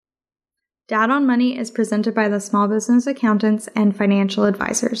Dad on Money is presented by the Small Business Accountants and Financial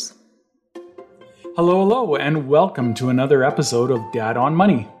Advisors. Hello, and welcome to another episode of Dad on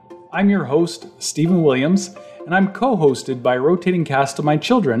Money. I'm your host, Stephen Williams, and I'm co-hosted by a rotating cast of my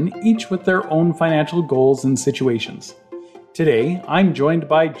children, each with their own financial goals and situations. Today, I'm joined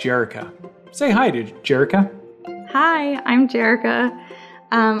by Jerica. Say hi to Jerica. Hi, I'm Jerica.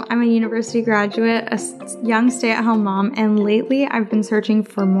 I'm a university graduate, a young stay-at-home mom, and lately I've been searching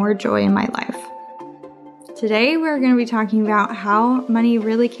for more joy in my life. Today, we're going to be talking about how money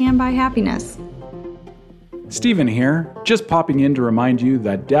really can buy happiness. Stephen here, just popping in to remind you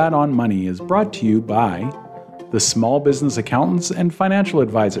that Dad on Money is brought to you by the Small Business Accountants and Financial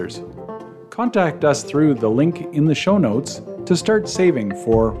Advisors. Contact us through the link in the show notes to start saving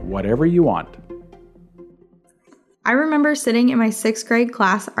for whatever you want. I remember sitting in my 6th grade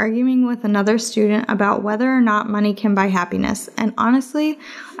class arguing with another student about whether or not money can buy happiness, and honestly,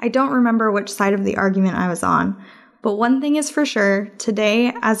 I don't remember which side of the argument I was on. But one thing is for sure,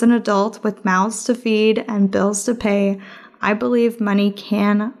 today, as an adult with mouths to feed and bills to pay, I believe money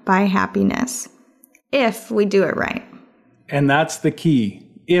can buy happiness, if we do it right. And that's the key,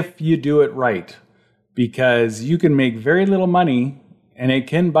 if you do it right, because you can make very little money and it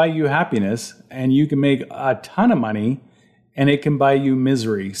can buy you happiness, and you can make a ton of money and it can buy you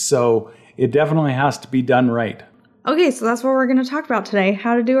misery. So it definitely has to be done right. Okay, so that's what we're going to talk about today,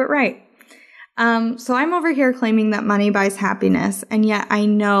 how to do it right. So I'm over here claiming that money buys happiness, and yet I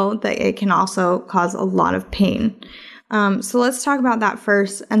know that it can also cause a lot of pain. So let's talk about that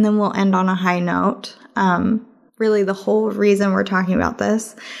first, and then we'll end on a high note. Really the whole reason we're talking about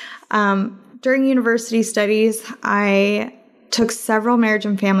this. During university studies, I took several marriage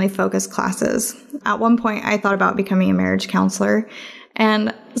and family focused classes. At one point, I thought about becoming a marriage counselor,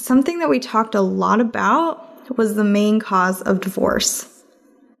 and something that we talked a lot about was the main cause of divorce: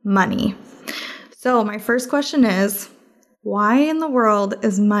 money. So my first question is, why in the world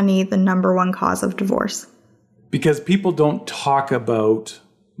is money the number one cause of divorce? Because people don't talk about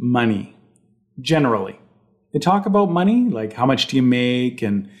money, generally. They talk about money, like how much do you make,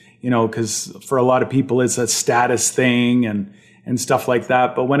 and, because for a lot of people it's a status thing and stuff like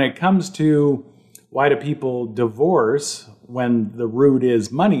that. But when it comes to why do people divorce when the root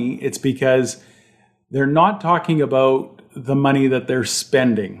is money, it's because they're not talking about the money that they're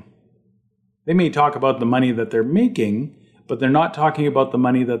spending. They may talk about the money that they're making, but they're not talking about the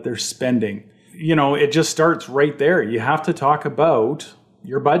money that they're spending. It just starts right there. You have to talk about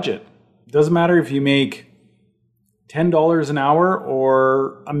your budget. It doesn't matter if you make $10 an hour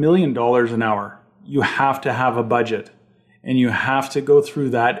or $1 million an hour. You have to have a budget, and you have to go through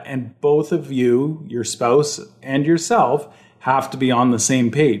that. And both of you, your spouse and yourself, have to be on the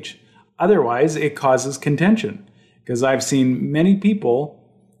same page. Otherwise, it causes contention, because I've seen many people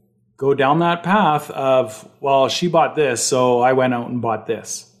go down that path of, well, she bought this, so I went out and bought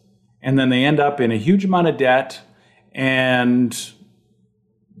this. And then they end up in a huge amount of debt, and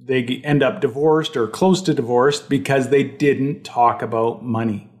they end up divorced or close to divorced because they didn't talk about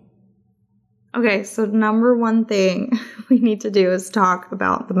money. Okay, so number one thing we need to do is talk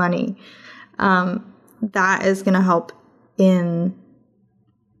about the money. That is going to help in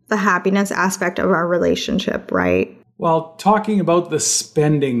the happiness aspect of our relationship, right? Well, talking about the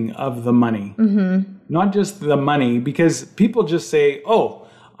spending of the money, not just the money, because people just say, oh,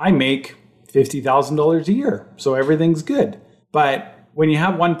 I make $50,000 a year, so everything's good. But when you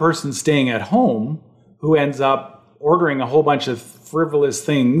have one person staying at home who ends up ordering a whole bunch of frivolous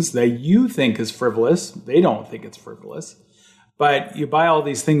things that you think is frivolous, they don't think it's frivolous, but you buy all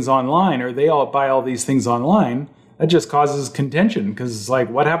these things online, or they all buy all these things online, that just causes contention, because it's like,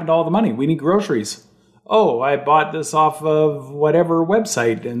 what happened to all the money? We need groceries. Oh, I bought this off of whatever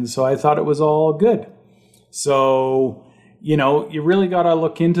website, and so I thought it was all good. So, you really got to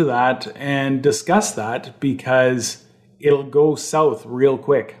look into that and discuss that, because it'll go south real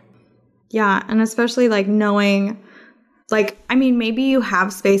quick. Yeah, and especially knowing, maybe you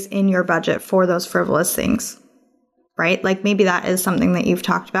have space in your budget for those frivolous things, right? Maybe that is something that you've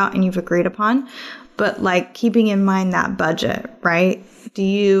talked about and you've agreed upon, but keeping in mind that budget, right? Do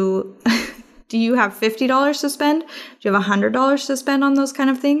you have $50 to spend? Do you have $100 to spend on those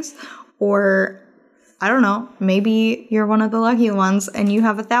kind of things? Or, I don't know, maybe you're one of the lucky ones and you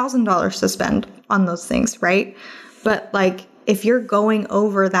have $1,000 to spend on those things, right? But if you're going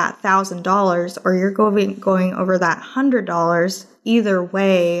over that $1,000 or you're going over that $100, either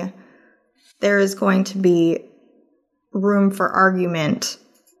way, there is going to be room for argument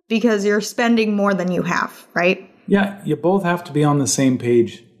because you're spending more than you have, right? Yeah, you both have to be on the same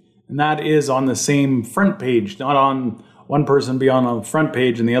page. And that is on the same front page, not on one person be on the front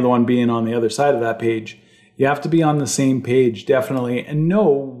page and the other one being on the other side of that page. You have to be on the same page, definitely, and know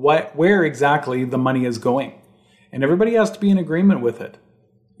where exactly the money is going. And everybody has to be in agreement with it.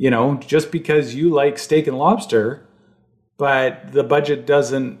 Just because you like steak and lobster, but the budget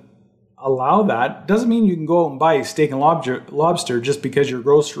doesn't allow that, doesn't mean you can go out and buy steak and lobster just because your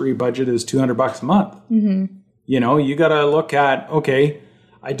grocery budget is $200 a month. Mm-hmm. You got to look at, okay,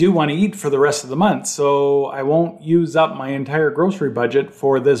 I do want to eat for the rest of the month, so I won't use up my entire grocery budget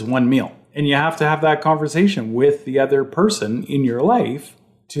for this one meal. And you have to have that conversation with the other person in your life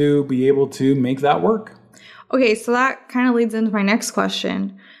to be able to make that work. Okay, so that kind of leads into my next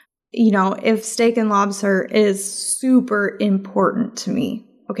question. If steak and lobster is super important to me,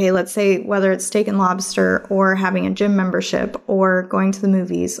 okay, let's say whether it's steak and lobster or having a gym membership or going to the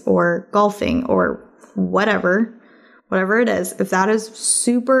movies or golfing or whatever it is, if that is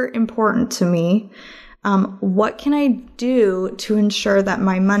super important to me, what can I do to ensure that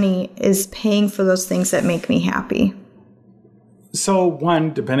my money is paying for those things that make me happy? So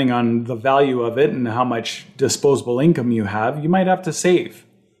one, depending on the value of it and how much disposable income you have, you might have to save,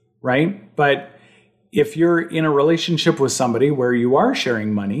 right? But if you're in a relationship with somebody where you are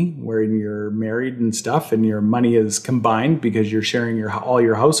sharing money, where you're married and stuff, and your money is combined because you're sharing all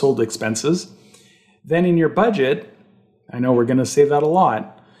your household expenses, then in your budget, I know we're going to say that a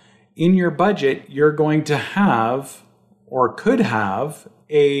lot, in your budget, you're going to have or could have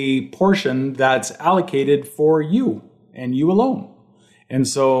a portion that's allocated for you and you alone. And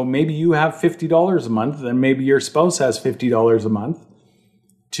so maybe you have $50 a month, and maybe your spouse has $50 a month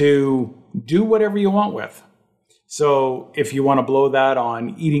to do whatever you want with. So if you want to blow that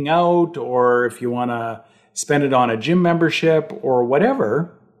on eating out, or if you want to spend it on a gym membership or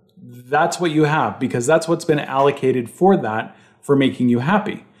whatever, that's what you have, because that's what's been allocated for that, for making you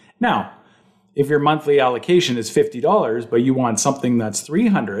happy. Now, if your monthly allocation is $50, but you want something that's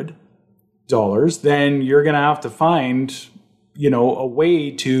 $300, then you're going to have to find, a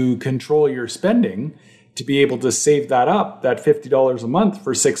way to control your spending to be able to save that up, that $50 a month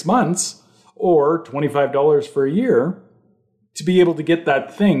for 6 months or $25 for a year, to be able to get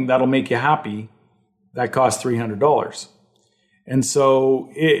that thing that'll make you happy that costs $300. And so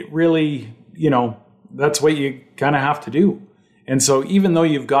it really, that's what you kind of have to do. And so even though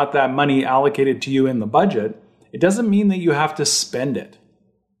you've got that money allocated to you in the budget, it doesn't mean that you have to spend it.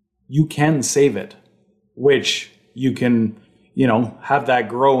 You can save it, which you can, have that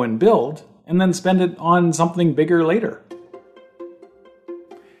grow and build, and then spend it on something bigger later.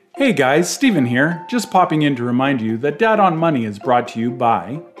 Hey guys, Stephen here, just popping in to remind you that Dad on Money is brought to you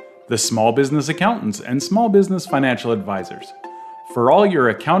by the Small Business Accountants and Small Business Financial Advisors. For all your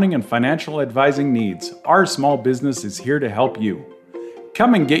accounting and financial advising needs, our small business is here to help you.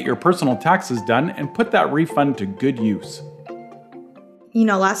 Come and get your personal taxes done and put that refund to good use.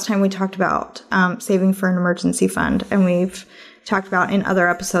 Last time we talked about saving for an emergency fund, and we've talked about in other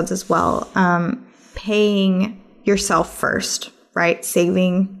episodes as well, paying yourself first, right?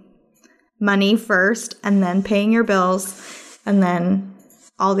 Saving money first, and then paying your bills, and then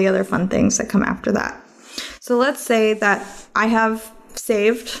all the other fun things that come after that. So let's say that I have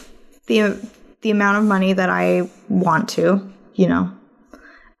saved the amount of money that I want to,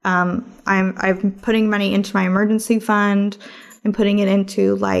 I'm putting money into my emergency fund. I'm putting it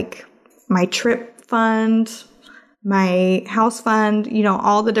into like my trip fund, my house fund,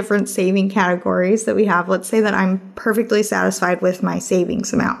 all the different saving categories that we have. Let's say that I'm perfectly satisfied with my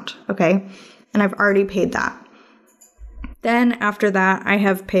savings amount. Okay. And I've already paid that. Then after that, I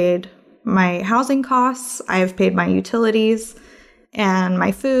have paid my housing costs. I have paid my utilities and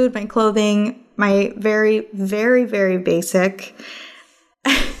my food, my clothing, my very, very, very basic.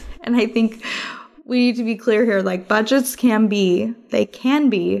 And I think we need to be clear here, like budgets can be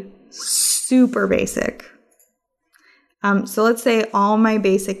super basic. So let's say all my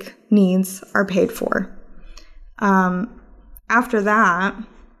basic needs are paid for. After that,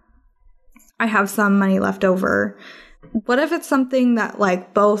 I have some money left over. What if it's something that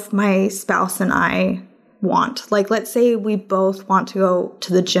like both my spouse and I want? Like, let's say we both want to go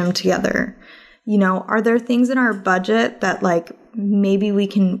to the gym together. Are there things in our budget that like maybe we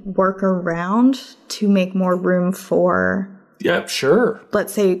can work around to make more room for? Yeah, sure.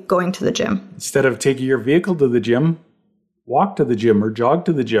 Let's say going to the gym. Instead of taking your vehicle to the gym, walk to the gym or jog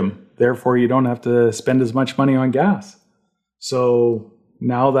to the gym. Therefore, you don't have to spend as much money on gas. So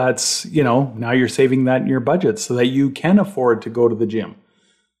now that's, now you're saving that in your budget so that you can afford to go to the gym.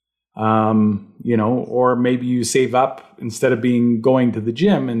 Or maybe you save up instead of going to the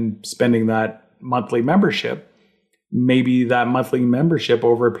gym and spending that monthly membership. Maybe that monthly membership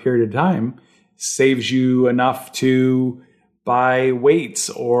over a period of time saves you enough to buy weights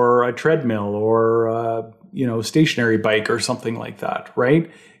or a treadmill or stationary bike or something like that, right?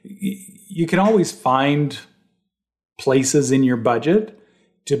 You can always find places in your budget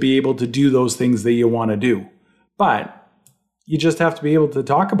to be able to do those things that you want to do. But you just have to be able to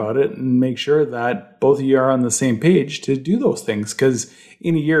talk about it and make sure that both of you are on the same page to do those things. Because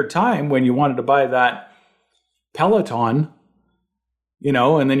in a year time, when you wanted to buy that Peloton,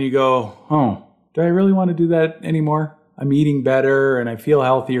 and then you go, oh, do I really want to do that anymore? I'm eating better and I feel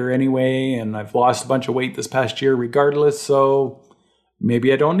healthier anyway, and I've lost a bunch of weight this past year regardless, so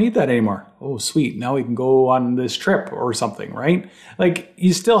maybe I don't need that anymore. Oh, sweet. Now we can go on this trip or something, right? Like,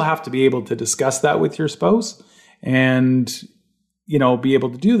 you still have to be able to discuss that with your spouse and, be able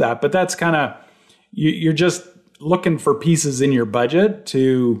to do that. But that's kind of, you're just looking for pieces in your budget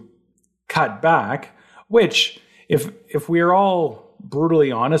to cut back, which if we're all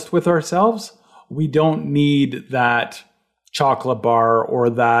brutally honest with ourselves, we don't need that chocolate bar or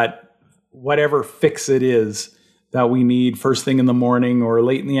that whatever fix it is that we need first thing in the morning or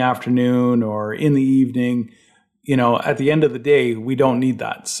late in the afternoon or in the evening. At the end of the day, we don't need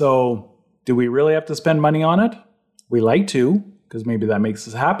that. So do we really have to spend money on it? We like to, because maybe that makes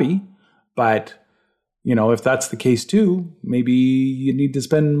us happy. But, if that's the case too, maybe you need to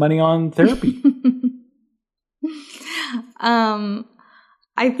spend money on therapy.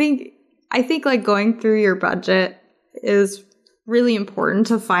 I think like going through your budget is really important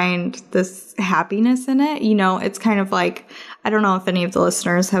to find this happiness in it. It's kind of like, I don't know if any of the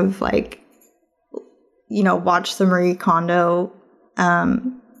listeners have watched the Marie Kondo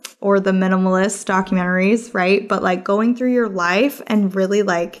or the minimalist documentaries, right? But like going through your life and really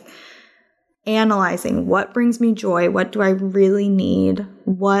like analyzing what brings me joy, what do I really need,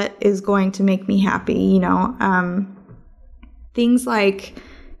 what is going to make me happy, things like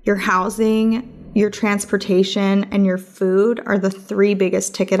your housing, your transportation, and your food are the 3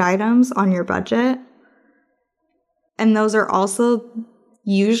 biggest ticket items on your budget. And those are also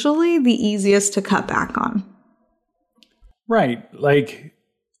usually the easiest to cut back on. Right. Like,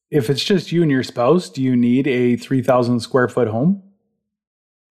 if it's just you and your spouse, do you need a 3,000 square foot home?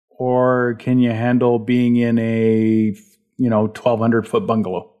 Or can you handle being in a, 1,200 foot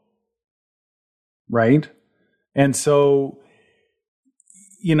bungalow? Right? And so,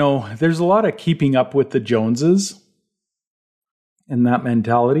 there's a lot of keeping up with the Joneses and that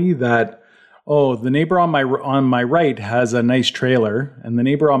mentality that, oh, the neighbor on my right has a nice trailer and the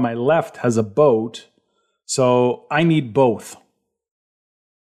neighbor on my left has a boat, so I need both.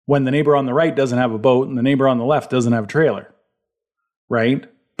 When the neighbor on the right doesn't have a boat and the neighbor on the left doesn't have a trailer, right?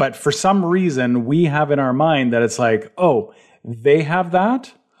 But for some reason, we have in our mind that it's like, oh, they have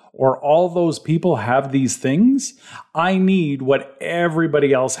that, or all those people have these things. I need what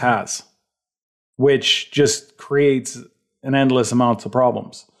everybody else has, which just creates an endless amount of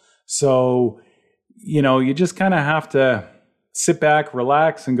problems. So, you just kind of have to sit back,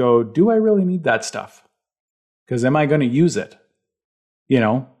 relax, and go, do I really need that stuff? Because am I going to use it?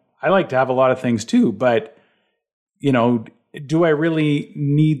 I like to have a lot of things too, but, do I really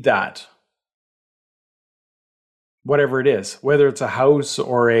need that? Whatever it is, whether it's a house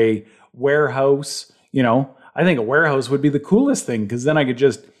or a warehouse, I think a warehouse would be the coolest thing, because then I could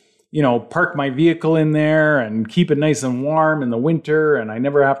just, park my vehicle in there and keep it nice and warm in the winter and I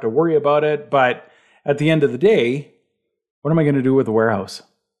never have to worry about it. But at the end of the day, what am I going to do with a warehouse?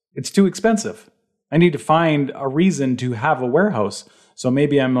 It's too expensive. I need to find a reason to have a warehouse. So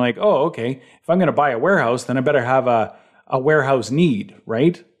maybe I'm like, oh, okay, if I'm going to buy a warehouse, then I better have a warehouse need,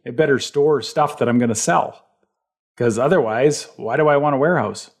 right? It better store stuff that I'm going to sell. Because otherwise, why do I want a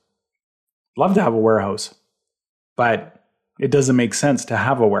warehouse? Love to have a warehouse, but it doesn't make sense to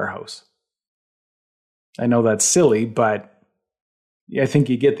have a warehouse. I know that's silly, but I think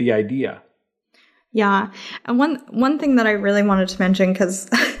you get the idea. Yeah. And one thing that I really wanted to mention, because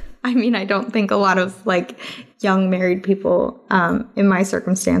I don't think a lot of young married people in my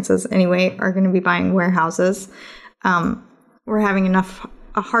circumstances anyway are going to be buying warehouses. We're having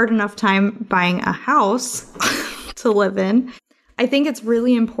a hard enough time buying a house to live in. I think it's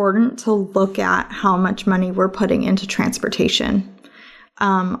really important to look at how much money we're putting into transportation.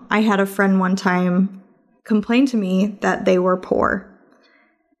 I had a friend one time complain to me that they were poor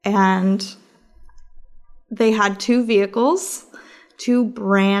and they had 2 vehicles, 2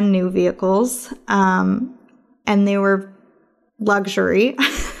 brand new vehicles, and they were luxury.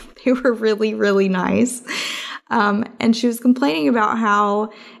 They were really, really nice. And she was complaining about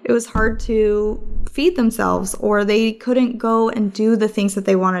how it was hard to feed themselves, or they couldn't go and do the things that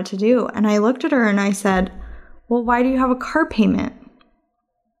they wanted to do. And I looked at her and I said, well, why do you have a car payment?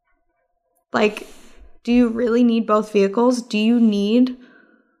 Do you really need both vehicles? Do you need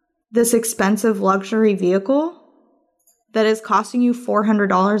this expensive luxury vehicle that is costing you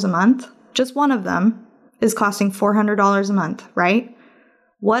 $400 a month? Just one of them is costing $400 a month, right?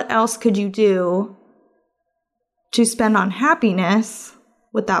 What else could you do to spend on happiness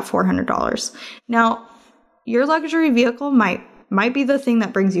with that $400? Now, your luxury vehicle might be the thing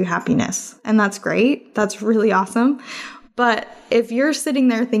that brings you happiness, and that's great. That's really awesome. But if you're sitting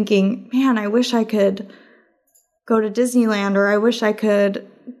there thinking, man, I wish I could go to Disneyland, or I wish I could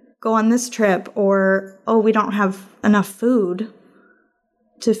go on this trip, or, oh, we don't have enough food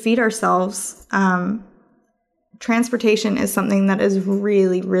to feed ourselves, transportation is something that is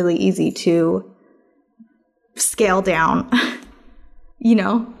really, really easy to scale down, you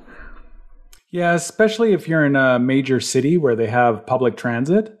know? Yeah, especially if you're in a major city where they have public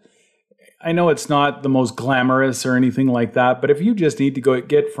transit. I know it's not the most glamorous or anything like that, but if you just need to go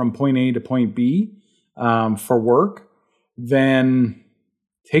get from point A to point B for work, then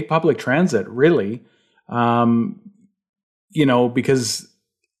take public transit, really. Because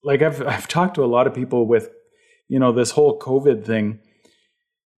like I've talked to a lot of people with, this whole COVID thing.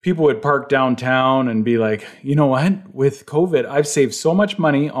 People would park downtown and be like, you know what? With COVID, I've saved so much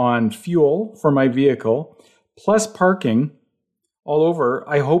money on fuel for my vehicle, plus parking all over.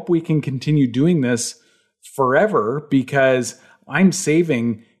 I hope we can continue doing this forever because I'm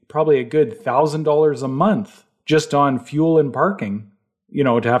saving probably a good $1,000 a month just on fuel and parking,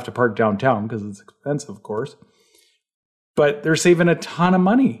 to have to park downtown because it's expensive, of course. But they're saving a ton of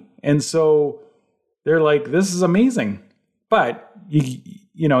money. And so they're like, this is amazing. But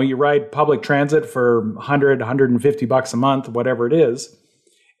you ride public transit for $100, $150 a month, whatever it is.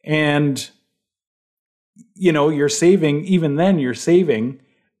 And, you're saving, even then you're saving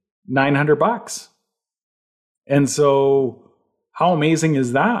 $900. And so how amazing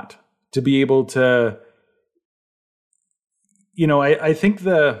is that to be able to, I think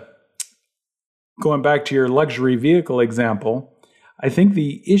going back to your luxury vehicle example, I think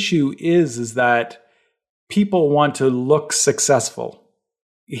the issue is that people want to look successful.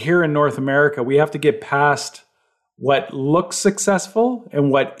 Here in North America, we have to get past what looks successful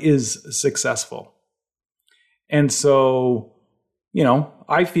and what is successful. And so,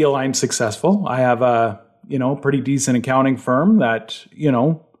 I feel I'm successful. I have a, pretty decent accounting firm that,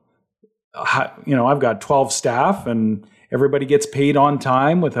 I've got 12 staff and everybody gets paid on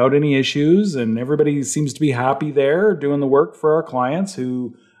time without any issues. And everybody seems to be happy there doing the work for our clients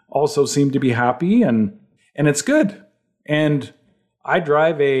who also seem to be happy and it's good. And I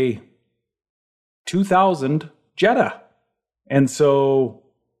drive a 2000 Jetta. And so,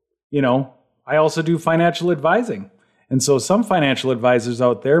 I also do financial advising. And so some financial advisors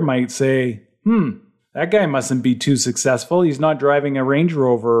out there might say, that guy mustn't be too successful. He's not driving a Range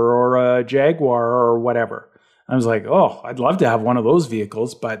Rover or a Jaguar or whatever. I was like, oh, I'd love to have one of those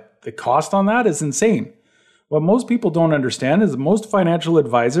vehicles, but the cost on that is insane. What most people don't understand is that most financial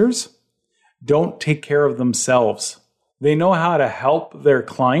advisors don't take care of themselves. They know how to help their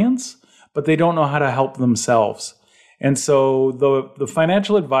clients, but they don't know how to help themselves. And so the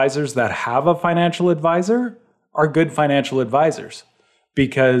financial advisors that have a financial advisor are good financial advisors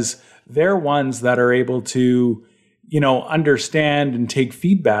because they're ones that are able to, understand and take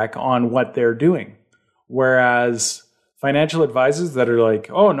feedback on what they're doing. Whereas financial advisors that are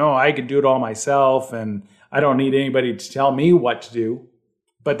like, oh no, I can do it all myself and I don't need anybody to tell me what to do,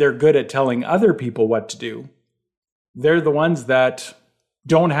 but they're good at telling other people what to do. They're the ones that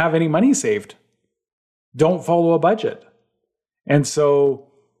don't have any money saved, don't follow a budget. And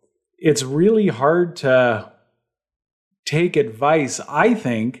so it's really hard to take advice, I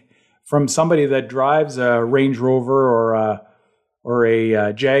think, from somebody that drives a Range Rover or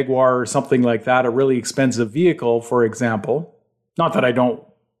a Jaguar or something like that, a really expensive vehicle, for example. Not that I don't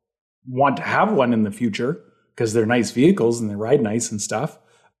want to have one in the future because they're nice vehicles and they ride nice and stuff.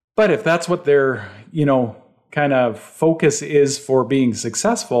 But if that's what their, kind of focus is for being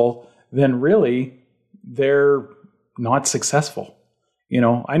successful, then really they're not successful.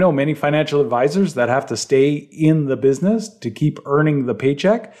 I know many financial advisors that have to stay in the business to keep earning the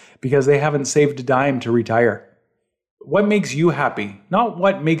paycheck because they haven't saved a dime to retire. What makes you happy? Not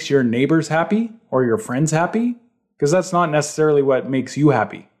what makes your neighbors happy or your friends happy, because that's not necessarily what makes you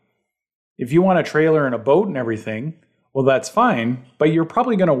happy. If you want a trailer and a boat and everything, well, that's fine, but you're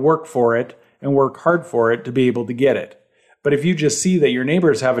probably going to work for it and work hard for it to be able to get it. But if you just see that your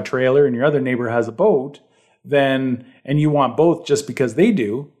neighbors have a trailer and your other neighbor has a boat, and you want both just because they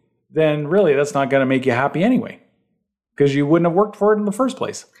do, then really that's not going to make you happy anyway, because you wouldn't have worked for it in the first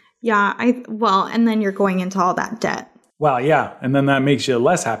place. Yeah, and then you're going into all that debt. Well, yeah, and then that makes you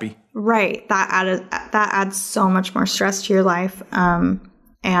less happy. Right. That adds so much more stress to your life,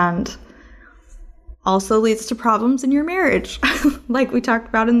 and also leads to problems in your marriage, like we talked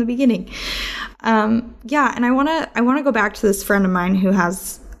about in the beginning. Yeah, and I want to go back to this friend of mine who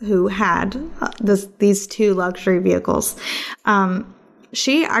had these two luxury vehicles.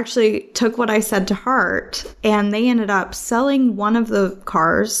 She actually took what I said to heart, and they ended up selling one of the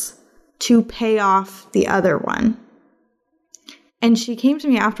cars to pay off the other one. And she came to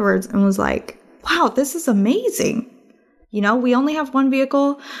me afterwards and was like, wow, this is amazing. You know, we only have one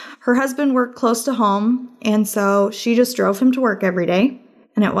vehicle. Her husband worked close to home, and so she just drove him to work every day.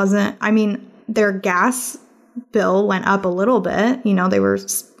 And it wasn't, I mean, their gas bill went up a little bit. You know, they were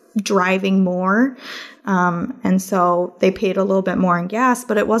driving more. And so they paid a little bit more in gas,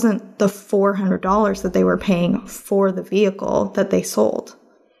 but it wasn't the $400 that they were paying for the vehicle that they sold.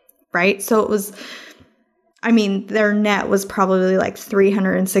 Right? So it was, I mean, their net was probably like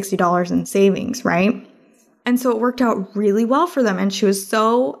 $360 in savings, right? And so it worked out really well for them. And she was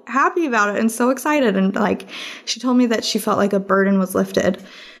so happy about it and so excited. And like, she told me that she felt like a burden was lifted.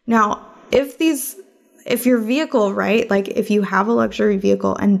 Now, if your vehicle, right, like if you have a luxury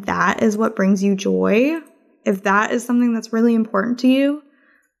vehicle and that is what brings you joy, if that is something that's really important to you,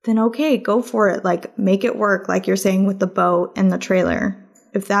 then okay, go for it. Like, make it work, like you're saying with the boat and the trailer.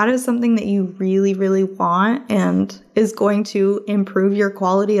 If that is something that you really, really want and is going to improve your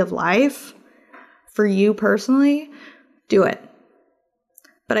quality of life for you personally, do it.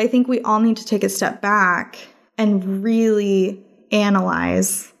 But I think we all need to take a step back and really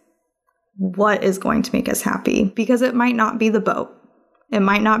analyze what is going to make us happy, because it might not be the boat. It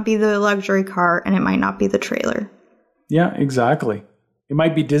might not be the luxury car, and it might not be the trailer. Yeah, exactly. It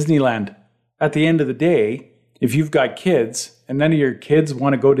might be Disneyland. At the end of the day, if you've got kids and none of your kids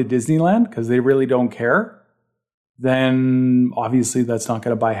want to go to Disneyland because they really don't care, then obviously that's not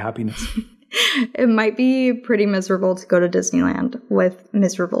going to buy happiness. It might be pretty miserable to go to Disneyland with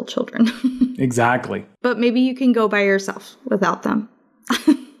miserable children. Exactly. But maybe you can go by yourself without them.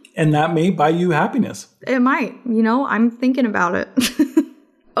 And that may buy you happiness. It might. You know, I'm thinking about it.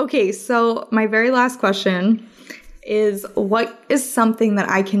 Okay, so my very last question is, what is something that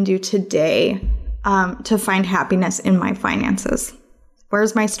I can do today to find happiness in my finances?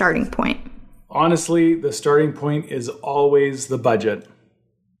 Where's my starting point? Honestly, the starting point is always the budget.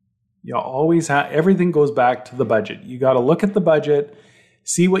 You always have, everything goes back to the budget. You got to look at the budget,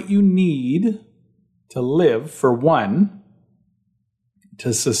 see what you need to live, for one,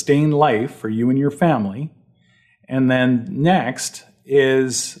 to sustain life for you and your family. And then next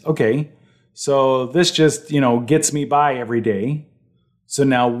is, okay, so this just, gets me by every day. So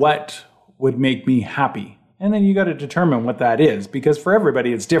now what would make me happy? And then you got to determine what that is, because for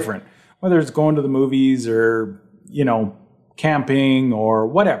everybody it's different, whether it's going to the movies or, camping or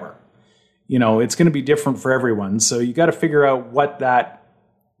whatever. It's going to be different for everyone. So you got to figure out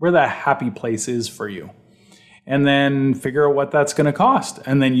where that happy place is for you. And then figure out what that's going to cost.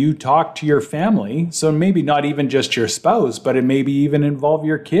 And then you talk to your family. So maybe not even just your spouse, but it maybe even involve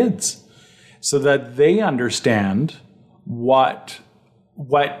your kids, so that they understand what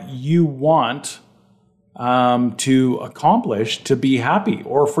you want to accomplish to be happy,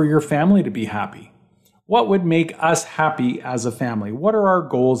 or for your family to be happy. What would make us happy as a family? What are our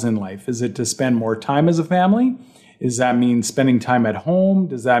goals in life? Is it to spend more time as a family? Does that mean spending time at home?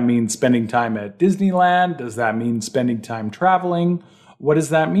 Does that mean spending time at Disneyland? Does that mean spending time traveling? What does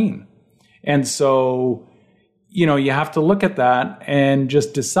that mean? And so, you have to look at that and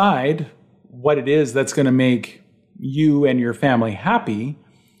just decide what it is that's going to make you and your family happy,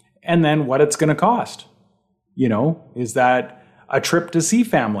 and then what it's going to cost. Is that a trip to see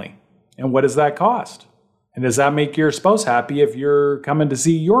family? And what does that cost? And does that make your spouse happy if you're coming to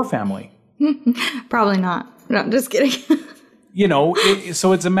see your family? Probably not. No, just kidding.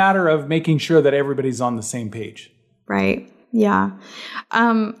 So it's a matter of making sure that everybody's on the same page. Right. Yeah.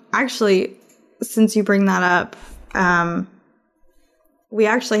 Actually, since you bring that up, we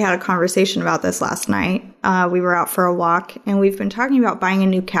actually had a conversation about this last night. We were out for a walk, and we've been talking about buying a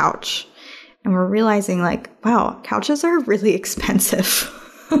new couch. And we're realizing, wow, couches are really expensive.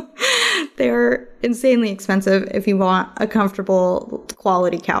 They're insanely expensive if you want a comfortable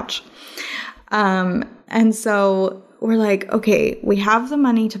quality couch. And so we're like, okay, we have the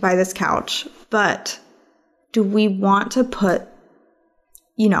money to buy this couch, but do we want to put,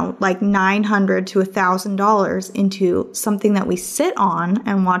 $900 to $1,000 into something that we sit on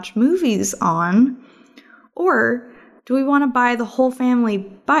and watch movies on? Or do we want to buy the whole family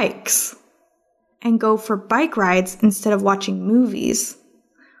bikes and go for bike rides instead of watching movies?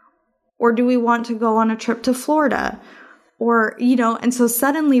 Or do we want to go on a trip to Florida? Or, and so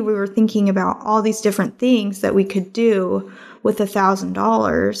suddenly we were thinking about all these different things that we could do with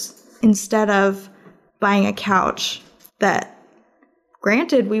 $1,000 instead of buying a couch that,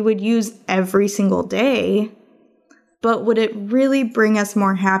 granted, we would use every single day, but would it really bring us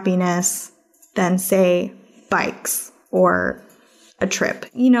more happiness than, say, bikes or a trip,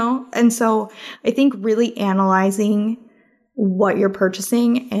 And so I think really analyzing what you're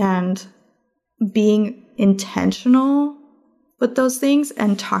purchasing and being intentional with those things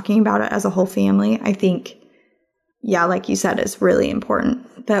and talking about it as a whole family, I think, like you said, it's really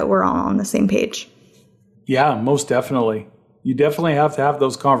important that we're all on the same page. Yeah, most definitely. You definitely have to have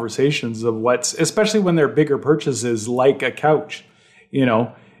those conversations of especially when they're bigger purchases like a couch.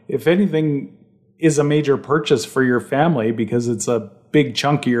 If anything is a major purchase for your family because it's a big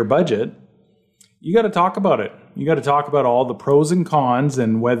chunk of your budget, you got to talk about it. You got to talk about all the pros and cons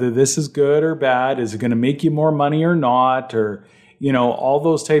and whether this is good or bad. Is it going to make you more money or not? Or, all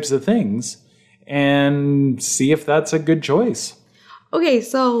those types of things, and see if that's a good choice. Okay,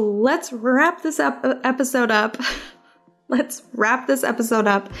 so let's wrap this episode up. Let's wrap this episode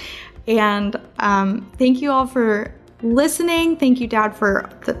up. And thank you all for listening. Thank you, Dad, for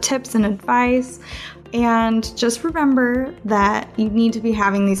the tips and advice. And just remember that you need to be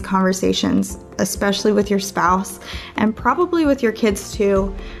having these conversations, especially with your spouse and probably with your kids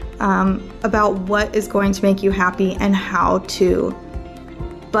too, about what is going to make you happy and how to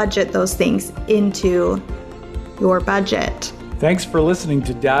budget those things into your budget. Thanks for listening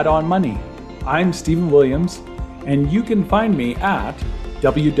to Dad on Money. I'm Stephen Williams, and you can find me at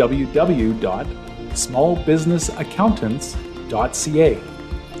www.smallbusinessaccountants.ca.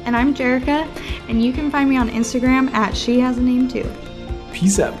 And I'm Jerica, and you can find me on Instagram at She Has a Name Too.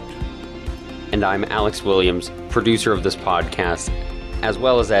 Peace out. And I'm Alex Williams, producer of this podcast, as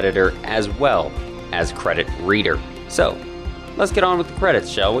well as editor, as well as credit reader. So, let's get on with the credits,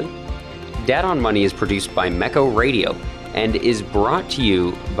 shall we? Dad on Money is produced by Mecco Radio and is brought to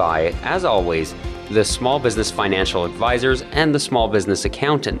you by, as always, the Small Business Financial Advisors and the Small Business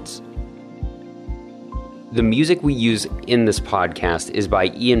Accountants. The music we use in this podcast is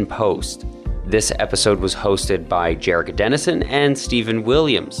by Ian Post. This episode was hosted by Jerica Dennison and Stephen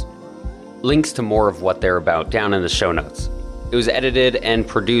Williams. Links to more of what they're about down in the show notes. It was edited and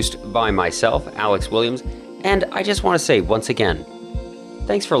produced by myself, Alex Williams, and I just want to say once again,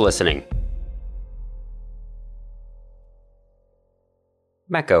 thanks for listening.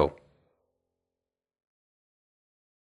 Mecco.